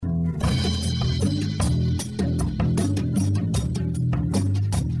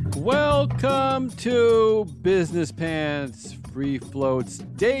Welcome to Business Pants, Free Float's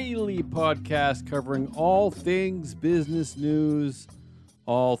daily podcast covering all things business news,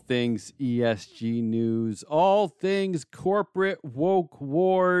 all things ESG news, all things corporate woke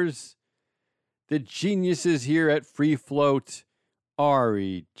wars. The geniuses here at Free Float,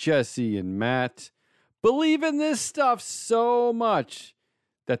 Ari, Jesse, and Matt, believe in this stuff so much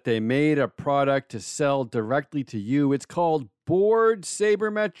that they made a product to sell directly to you. It's called Board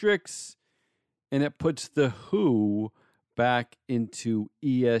Sabermetrics, and it puts the who back into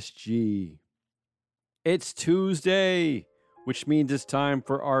ESG. It's Tuesday, which means it's time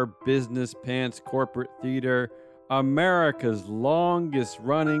for our Business Pants Corporate Theater, America's longest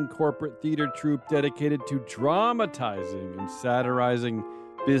running corporate theater troupe dedicated to dramatizing and satirizing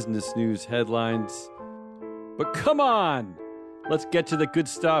business news headlines. But come on, let's get to the good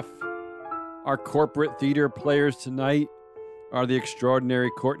stuff. Our corporate theater players tonight are the extraordinary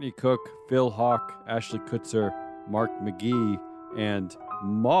Courtney Cook, Phil Hawk, Ashley Kutzer, Mark McGee, and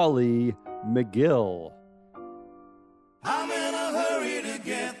Molly McGill. I'm in a hurry to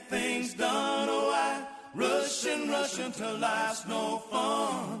get things done. Oh, I rush until life's no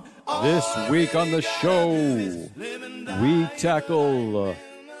fun. This week on the show, we tackle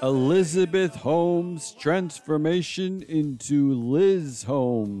Elizabeth Holmes' transformation into Liz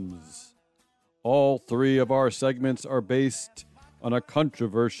Holmes. All three of our segments are based on a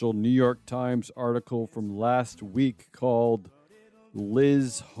controversial New York Times article from last week called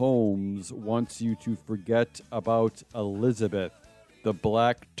Liz Holmes Wants You to Forget About Elizabeth. The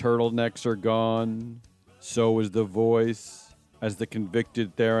black turtlenecks are gone. So is the voice. As the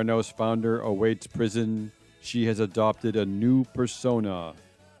convicted Theranos founder awaits prison, she has adopted a new persona,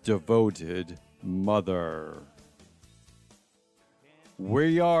 devoted mother.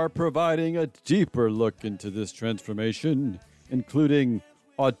 We are providing a deeper look into this transformation, including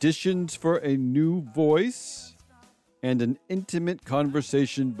auditions for a new voice and an intimate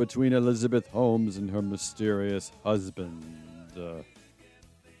conversation between Elizabeth Holmes and her mysterious husband.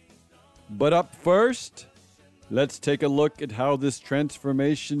 But up first, let's take a look at how this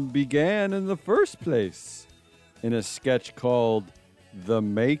transformation began in the first place, in a sketch called The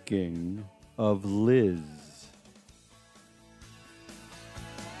Making of Liz.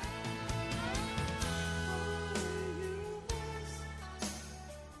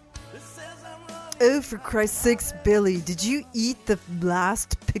 Oh, for Christ's sakes, Billy, did you eat the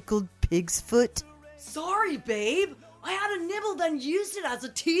last pickled pig's foot? Sorry, babe. I had a nibble, then used it as a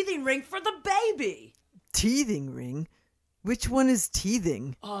teething ring for the baby. Teething ring? Which one is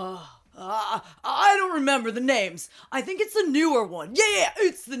teething? I don't remember the names. I think it's the newer one. Yeah,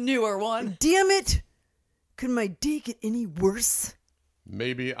 it's the newer one. Damn it! Could my day get any worse?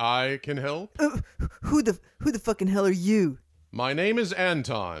 Maybe I can help? Who the fucking hell are you? My name is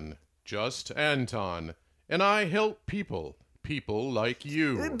Anton. Just Anton. And I help people like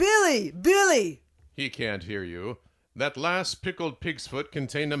you. Billy! He can't hear you. That last pickled pig's foot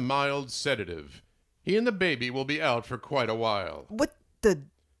contained a mild sedative. He and the baby will be out for quite a while. What the...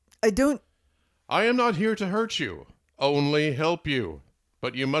 I am not here to hurt you, only help you.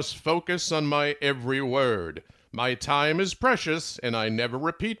 But you must focus on my every word. My time is precious, and I never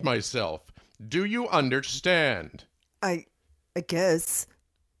repeat myself. Do you understand? I guess...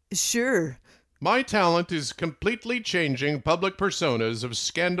 Sure. My talent is completely changing public personas of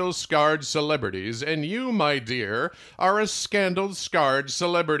scandal-scarred celebrities, and you, my dear, are a scandal-scarred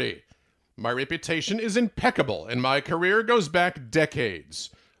celebrity. My reputation is impeccable, and my career goes back decades.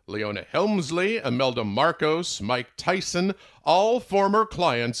 Leona Helmsley, Imelda Marcos, Mike Tyson, all former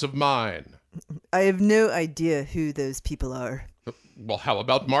clients of mine. I have no idea who those people are. Well, how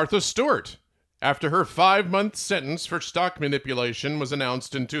about Martha Stewart? After her 5-month sentence for stock manipulation was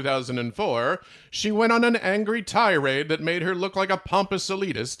announced in 2004, she went on an angry tirade that made her look like a pompous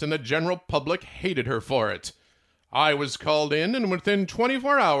elitist, and the general public hated her for it. I was called in, and within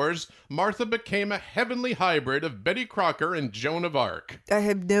 24 hours, Martha became a heavenly hybrid of Betty Crocker and Joan of Arc. I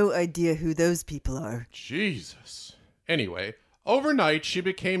have no idea who those people are. Jesus. Anyway, overnight she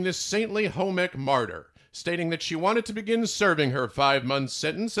became this saintly home ec martyr, stating that she wanted to begin serving her 5-month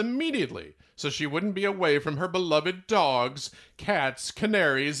sentence immediately, so she wouldn't be away from her beloved dogs, cats,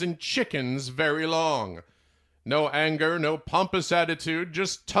 canaries, and chickens very long. No anger, no pompous attitude,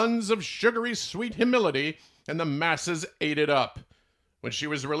 just tons of sugary sweet humility, and the masses ate it up. When she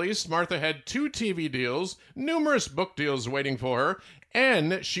was released, Martha had 2 TV deals, numerous book deals waiting for her,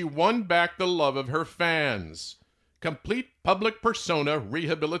 and she won back the love of her fans. Complete public persona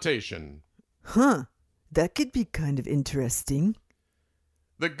rehabilitation. Huh. That could be kind of interesting.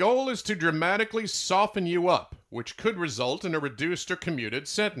 The goal is to dramatically soften you up, which could result in a reduced or commuted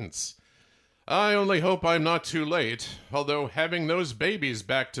sentence. I only hope I'm not too late, although having those babies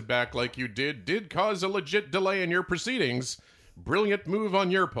back-to-back like you did cause a legit delay in your proceedings. Brilliant move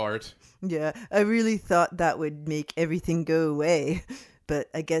on your part. Yeah, I really thought that would make everything go away, but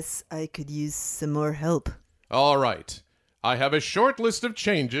I guess I could use some more help. All right. I have a short list of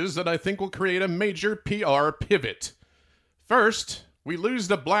changes that I think will create a major PR pivot. First, we lose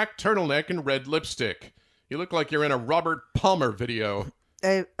the black turtleneck and red lipstick. You look like you're in a Robert Palmer video.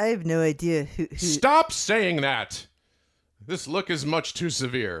 I have no idea who... Stop saying that! This look is much too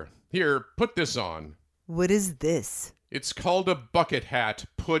severe. Here, put this on. What is this? It's called a bucket hat.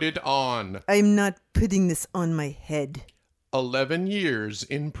 Put it on. I'm not putting this on my head. 11 years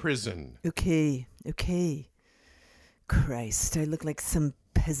in prison. Okay. Christ, I look like some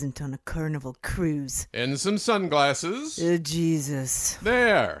peasant on a carnival cruise. And some sunglasses. Oh, Jesus.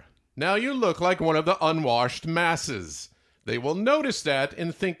 There. Now you look like one of the unwashed masses. They will notice that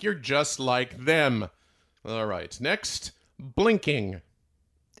and think you're just like them. All right, next, blinking.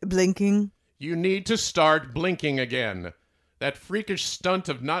 Blinking? You need to start blinking again. That freakish stunt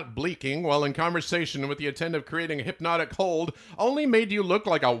of not blinking while in conversation with the intent of creating a hypnotic hold only made you look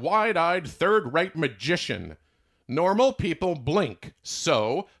like a wide-eyed third-rate magician. Normal people blink,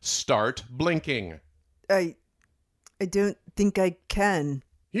 so start blinking. I don't think I can.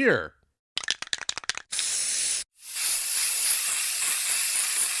 Here.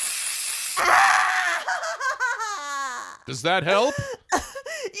 Does that help?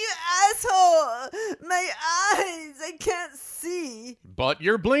 You asshole! My eyes! I can't see! But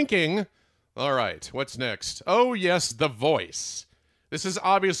you're blinking. All right, what's next? Oh, yes, the voice. This is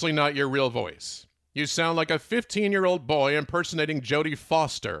obviously not your real voice. You sound like a 15-year-old boy impersonating Jodie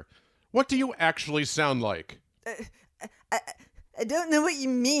Foster. What do you actually sound like? I don't know what you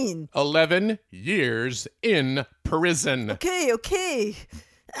mean. 11 years in prison. Okay.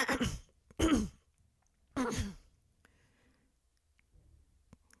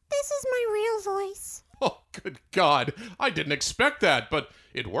 This is my real voice. Oh, good God. I didn't expect that, but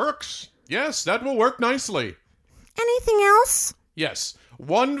it works. Yes, that will work nicely. Anything else? Yes,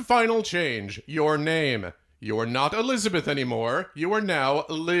 one final change. Your name. You are not Elizabeth anymore. You are now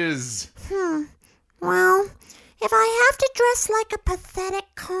Liz. Well, if I have to dress like a pathetic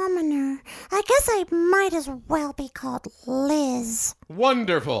commoner, I guess I might as well be called Liz.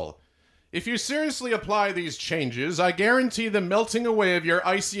 Wonderful. If you seriously apply these changes, I guarantee the melting away of your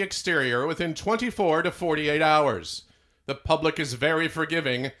icy exterior within 24 to 48 hours. The public is very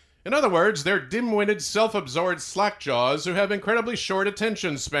forgiving. In other words, they're dim-witted, self-absorbed slackjaws who have incredibly short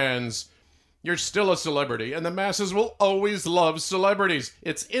attention spans. You're still a celebrity, and the masses will always love celebrities.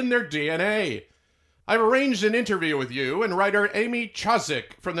 It's in their DNA. I've arranged an interview with you and writer Amy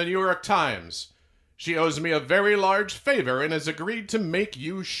Chozick from the New York Times. She owes me a very large favor and has agreed to make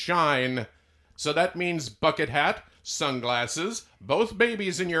you shine. So that means bucket hat, sunglasses, both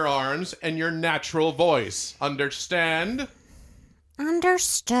babies in your arms, and your natural voice. Understand?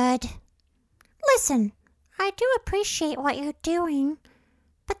 Understood. Listen, I do appreciate what you're doing,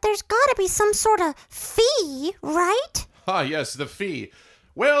 but there's gotta be some sort of fee, right? Ah, yes, the fee.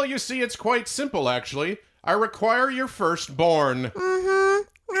 Well, you see, it's quite simple, actually. I require your firstborn.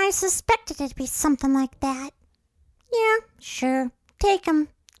 I suspected it'd be something like that. Yeah, sure. Take 'em.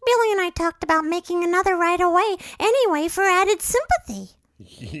 Billy and I talked about making another right away anyway for added sympathy.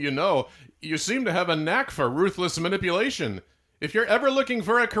 You know, you seem to have a knack for ruthless manipulation. If you're ever looking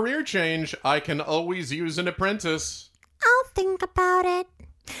for a career change, I can always use an apprentice. I'll think about it.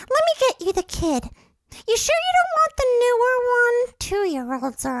 Let me get you the kid. You sure you don't want the newer one?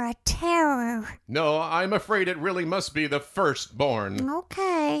 2-year-olds are a terror. No, I'm afraid it really must be the firstborn.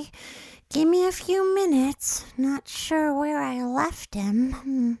 Okay. Give me a few minutes. Not sure where I left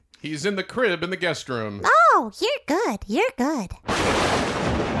him. He's in the crib in the guest room. Oh, you're good. You're good.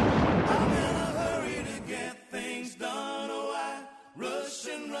 I'm in a hurry to get things done. Oh, I rush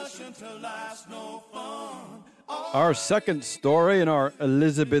until life's no fun. Our second story in our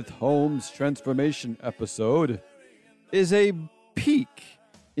Elizabeth Holmes transformation episode is a peek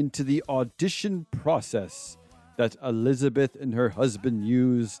into the audition process that Elizabeth and her husband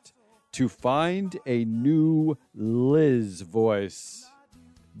used to find a new Liz voice.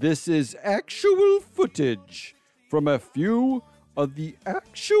 This is actual footage from a few of the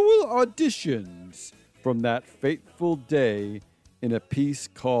actual auditions from that fateful day in a piece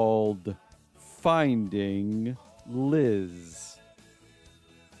called Finding Liz.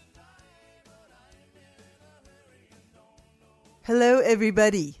 Hello,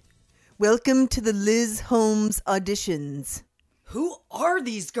 everybody. Welcome to the Liz Holmes auditions. Who are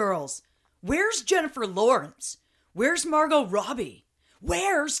these girls? Where's Jennifer Lawrence? Where's Margot Robbie?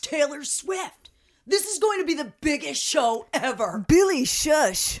 Where's Taylor Swift? This is going to be the biggest show ever. Billy,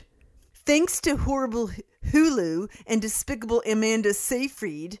 shush. Thanks to horrible Hulu and despicable Amanda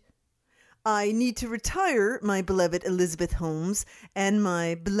Seyfried, I need to retire my beloved Elizabeth Holmes and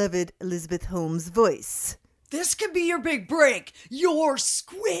my beloved Elizabeth Holmes voice. This could be your big break. Your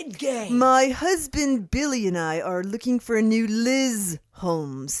Squid Game. My husband Billy and I are looking for a new Liz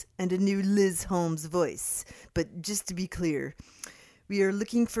Holmes and a new Liz Holmes voice. But just to be clear, we are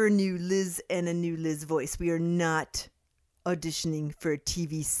looking for a new Liz and a new Liz voice. We are not auditioning for a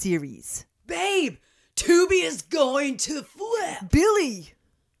TV series. Babe, Tubi is going to flip. Billy!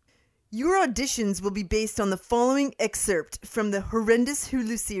 Your auditions will be based on the following excerpt from the horrendous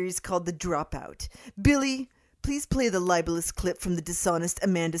Hulu series called The Dropout. Billy, please play the libelous clip from the dishonest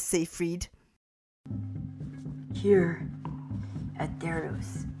Amanda Seyfried. Here at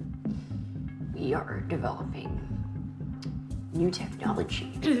Theranos, we are developing new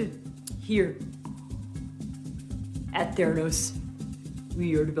technology. Here at Theranos,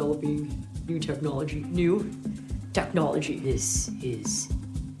 we are developing new technology. This is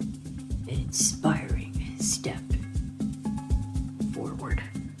an inspiring step forward.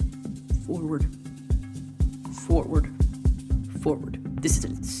 Forward. This is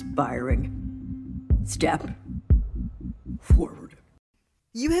an inspiring step forward.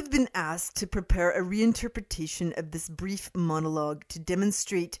 You have been asked to prepare a reinterpretation of this brief monologue to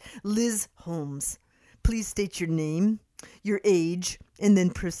demonstrate Liz Holmes. Please state your name, your age, and then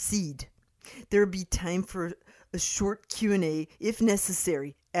proceed. There will be time for a short Q&A, if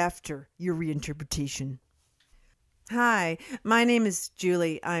necessary, after your reinterpretation. Hi, my name is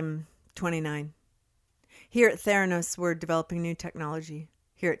Julie. I'm 29. Here at Theranos, we're developing new technology.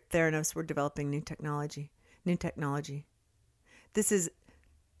 New technology. This is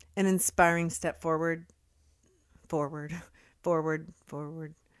an inspiring step forward.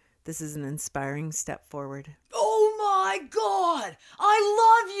 This is an inspiring step forward. Oh my God!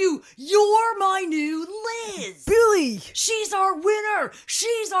 I love you! You're my new Liz! Billy! She's our winner!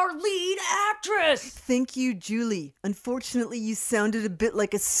 She's our lead actress! Thank you, Julie. Unfortunately, you sounded a bit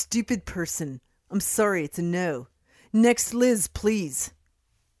like a stupid person. I'm sorry, it's a no. Next, Liz, please.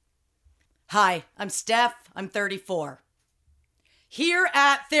 Hi, I'm Steph. I'm 34. Here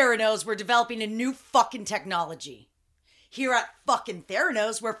at Theranos, we're developing a new fucking technology. Here at fucking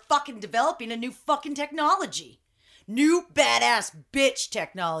Theranos, we're fucking developing a new fucking technology. New badass bitch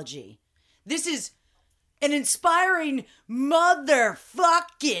technology. This is an inspiring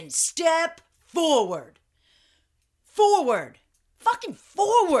motherfucking step forward. Forward. Fucking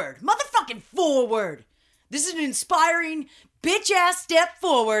forward. Motherfucking forward. This is an inspiring bitch-ass step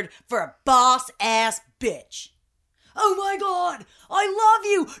forward for a boss-ass bitch. Oh my God, I love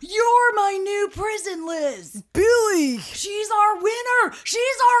you. You're my new prison Liz. Billy! She's our winner.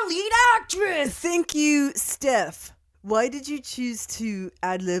 She's our lead actress. Thank you, Steph. Why did you choose to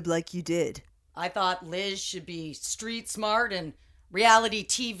ad-lib like you did? I thought Liz should be street smart and reality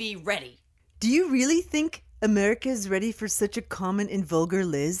TV ready. Do you really think America is ready for such a common and vulgar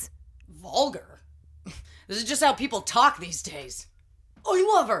Liz? Vulgar? This is just how people talk these days. I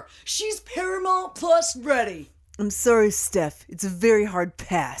love her. She's Paramount Plus ready. I'm sorry, Steph. It's a very hard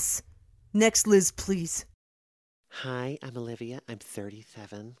pass. Next, Liz, please. Hi, I'm Olivia. I'm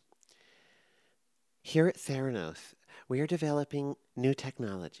 37. Here at Theranos, we are developing new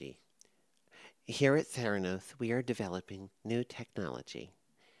technology.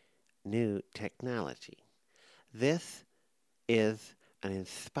 New technology. This is an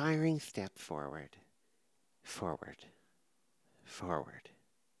inspiring step forward.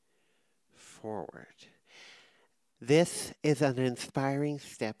 This is an inspiring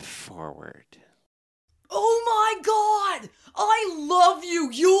step forward. Oh my God! I love you!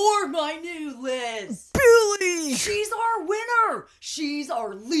 You're my new Liz! Billy! She's our winner! She's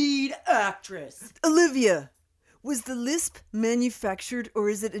our lead actress! Olivia, was the lisp manufactured or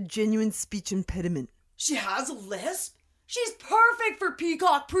is it a genuine speech impediment? She has a lisp? She's perfect for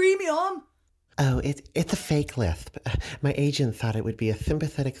Peacock Premium! Oh, it's a fake lisp. My agent thought it would be a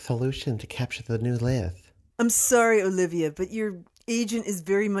sympathetic solution to capture the new Liz. I'm sorry, Olivia, but your agent is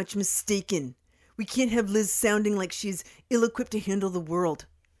very much mistaken. We can't have Liz sounding like she's ill-equipped to handle the world.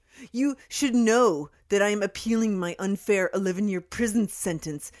 You should know that I am appealing my unfair 11-year prison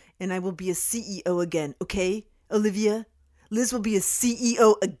sentence, and I will be a CEO again, okay, Olivia? Liz will be a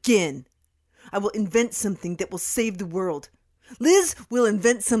CEO again. I will invent something that will save the world. Liz will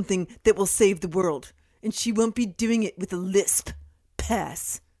invent something that will save the world, and she won't be doing it with a lisp.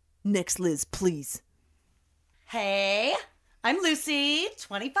 Pass. Next, Liz, please. Hey, I'm Lucy,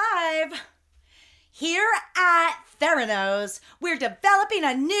 25. Here at Theranos, we're developing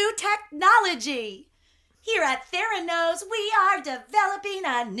a new technology. Here at Theranos, we are developing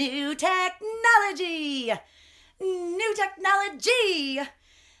a new technology. New technology.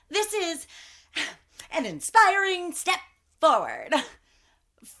 This is an inspiring step forward.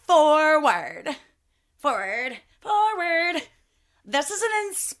 Forward. Forward. Forward. This is an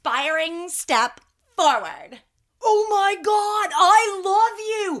inspiring step forward. Oh my God, I love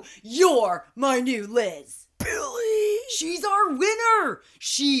you. You're my new Liz. Billy! She's our winner.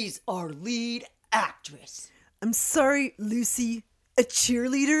 She's our lead actress. I'm sorry, Lucy. A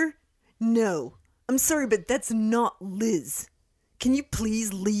cheerleader? No. I'm sorry, but that's not Liz. Can you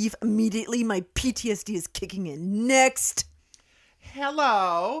please leave immediately? My PTSD is kicking in. Next.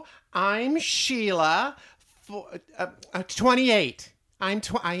 Hello, I'm Sheila. 28. I'm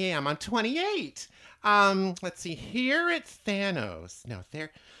 28. Let's see. Here at Theranos. No,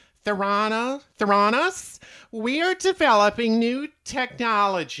 Theranos. We are developing new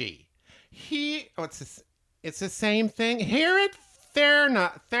technology. It's the same thing. Here at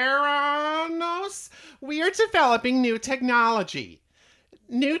Theranos, we are developing new technology.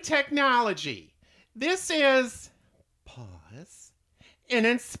 New technology. This is, pause, an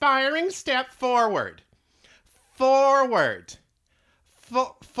inspiring step forward. Forward.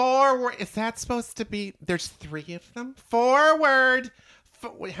 Forward. Is that supposed to be, there's 3 of them? Forward.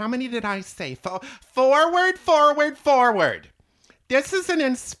 How many did I say? Forward, forward, forward. This is an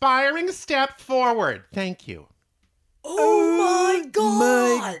inspiring step forward. Thank you. Oh my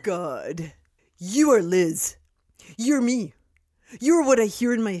God. My God. You are Liz. You're me. You're what I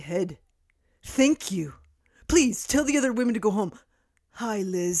hear in my head. Thank you. Please tell the other women to go home. Hi,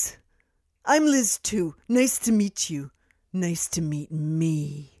 Liz. I'm Liz too. Nice to meet you. Nice to meet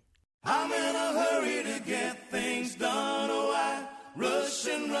me. I'm in a hurry to get things done. Oh, I rush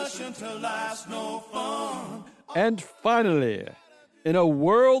until life's no fun. And finally, in a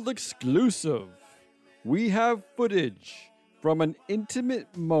world exclusive, we have footage from an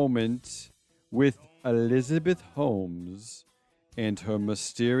intimate moment with Elizabeth Holmes and her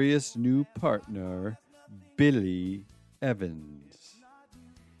mysterious new partner, Billy Evans.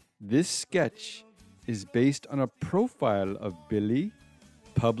 This sketch is based on a profile of Billy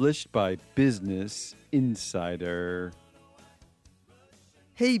published by Business Insider.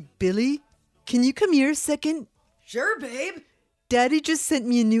 Hey, Billy, can you come here a second? Sure, babe. Daddy just sent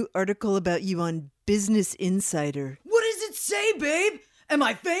me a new article about you on Business Insider. What does it say, babe? Am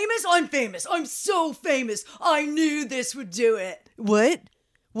I famous? I'm famous. I'm so famous. I knew this would do it. What?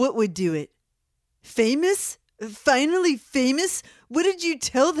 What would do it? Famous? Finally famous? What did you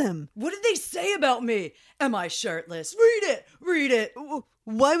tell them? What did they say about me? Am I shirtless? Read it. Read it.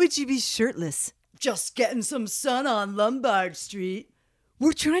 Why would you be shirtless? Just getting some sun on Lombard Street.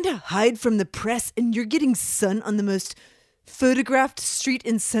 We're trying to hide from the press and you're getting sun on the most photographed street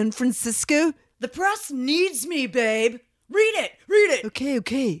in San Francisco? The press needs me, babe. Read it. Read it.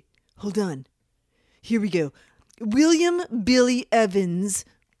 Okay. Hold on. Here we go. William Billy Evans,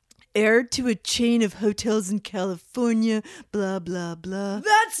 heir to a chain of hotels in California, blah, blah, blah.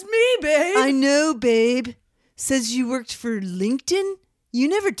 That's me, babe. I know, babe. Says you worked for LinkedIn? You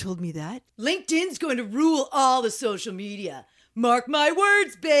never told me that. LinkedIn's going to rule all the social media. Mark my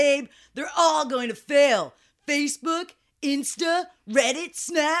words, babe. They're all going to fail. Facebook, Insta, Reddit,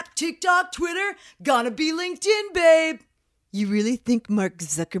 Snap, TikTok, Twitter. Gonna be LinkedIn, babe. You really think Mark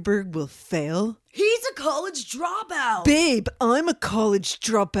Zuckerberg will fail? He's a college dropout. Babe, I'm a college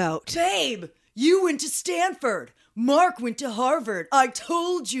dropout. Babe, you went to Stanford. Mark went to Harvard. I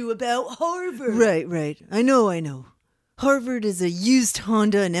told you about Harvard. Right. I know. Harvard is a used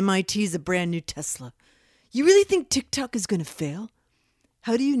Honda and MIT is a brand new Tesla. You really think TikTok is going to fail?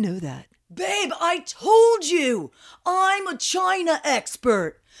 How do you know that? Babe, I told you. I'm a China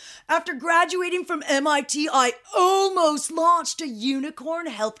expert. After graduating from MIT, I almost launched a unicorn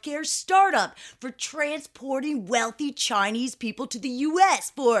healthcare startup for transporting wealthy Chinese people to the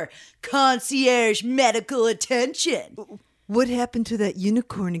U.S. for concierge medical attention. What happened to that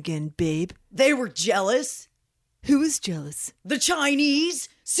unicorn again, babe? They were jealous. Who was jealous? The Chinese,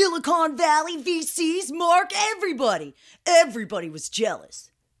 Silicon Valley, VCs, Mark, everybody. Everybody was jealous.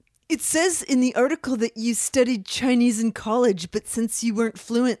 It says in the article that you studied Chinese in college, but since you weren't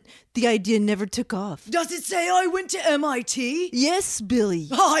fluent, the idea never took off. Does it say I went to MIT? Yes, Billy.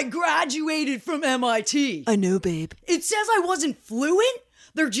 I graduated from MIT. I know, babe. It says I wasn't fluent?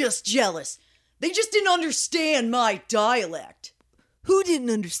 They're just jealous. They just didn't understand my dialect. Who didn't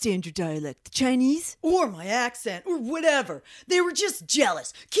understand your dialect? The Chinese? Or my accent, or whatever. They were just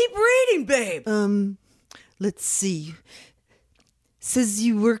jealous. Keep reading, babe. Let's see. Says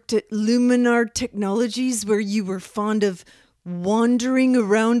you worked at Luminar Technologies, where you were fond of wandering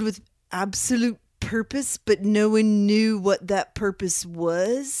around with absolute purpose, but no one knew what that purpose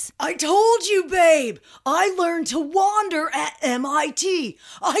was? I told you, babe. I learned to wander at MIT.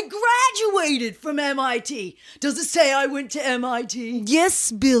 I graduated from MIT. Does it say I went to MIT?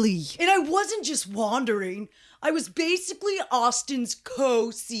 Yes, Billy. And I wasn't just wandering. I was basically Austin's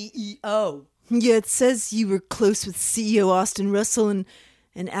co-CEO. Yeah, it says you were close with CEO Austin Russell and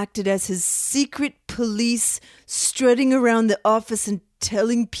acted as his secret police, strutting around the office and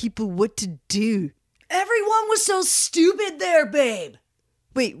telling people what to do. Everyone was so stupid there, babe.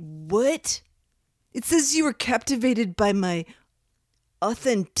 Wait, what? It says you were captivated by my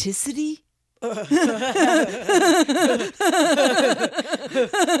authenticity?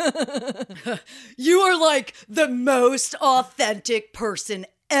 You are like the most authentic person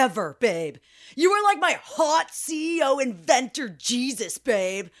ever, babe. You are like my hot CEO inventor Jesus,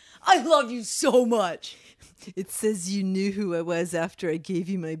 babe. I love you so much. It says you knew who I was after I gave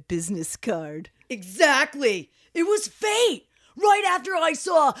you my business card. Exactly. It was fate. Right after I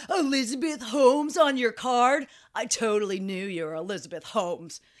saw Elizabeth Holmes on your card, I totally knew you were Elizabeth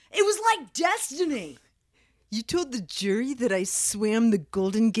Holmes. It was like destiny. You told the jury that I swam the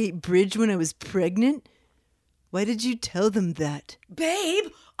Golden Gate Bridge when I was pregnant? Why did you tell them that? Babe,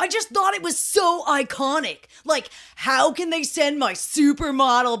 I just thought it was so iconic. Like, how can they send my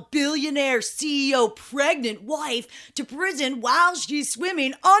supermodel billionaire CEO pregnant wife to prison while she's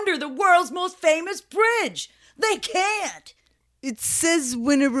swimming under the world's most famous bridge? They can't. It says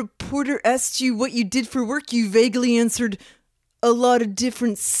when a reporter asked you what you did for work, you vaguely answered a lot of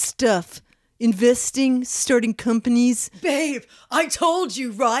different stuff. Investing, starting companies. Babe, I told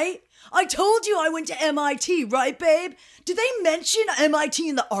you, right? I told you I went to MIT, right, babe? Did they mention MIT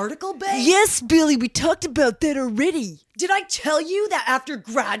in the article, babe? Yes, Billy, we talked about that already. Did I tell you that after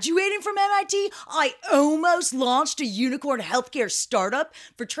graduating from MIT, I almost launched a unicorn healthcare startup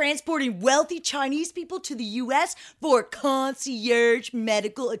for transporting wealthy Chinese people to the US for concierge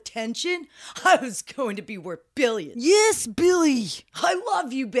medical attention? I was going to be worth billions. Yes, Billy. I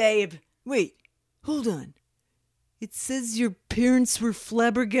love you, babe. Wait, hold on. It says your parents were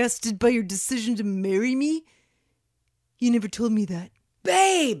flabbergasted by your decision to marry me? You never told me that.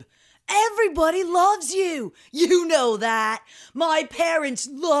 Babe, everybody loves you. You know that. My parents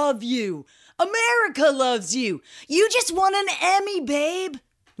love you. America loves you. You just won an Emmy, babe.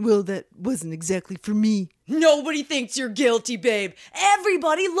 Well, that wasn't exactly for me. Nobody thinks you're guilty, babe.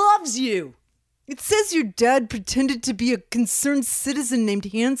 Everybody loves you. It says your dad pretended to be a concerned citizen named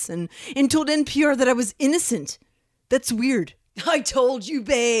Hanson and told NPR that I was innocent. That's weird. I told you,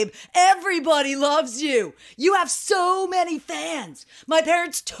 babe. Everybody loves you. You have so many fans. My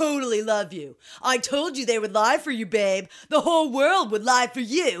parents totally love you. I told you they would lie for you, babe. The whole world would lie for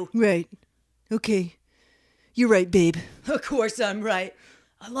you. Right. Okay. You're right, babe. Of course I'm right.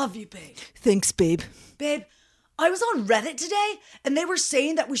 I love you, babe. Thanks, babe. Babe, I was on Reddit today, and they were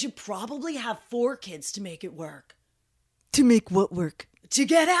saying that we should probably have 4 kids to make it work. To make what work? To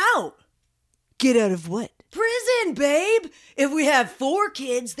get out. Get out of what? Prison, babe. If we have 4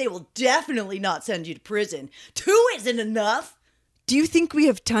 kids, they will definitely not send you to prison. 2 isn't enough. Do you think we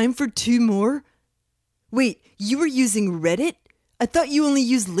have time for 2 more? Wait, you were using Reddit? I thought you only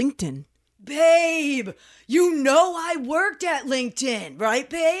used LinkedIn. Babe, you know I worked at LinkedIn, right,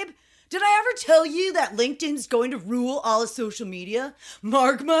 babe? Did I ever tell you that LinkedIn's going to rule all of social media?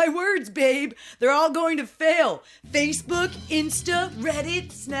 Mark my words, babe. They're all going to fail. Facebook, Insta,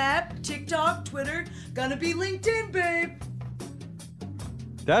 Reddit, Snap, TikTok, Twitter. Gonna be LinkedIn, babe.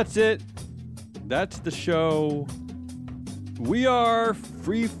 That's it. That's the show. We are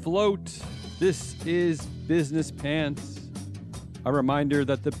Free Float. This is Business Pants. A reminder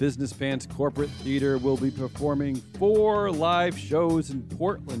that the Business Pants Corporate Theater will be performing 4 live shows in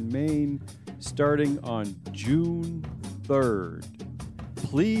Portland, Maine, starting on June 3rd.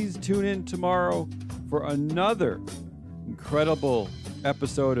 Please tune in tomorrow for another incredible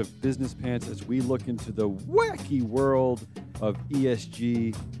episode of Business Pants as we look into the wacky world of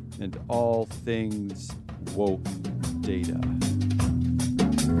ESG and all things woke data.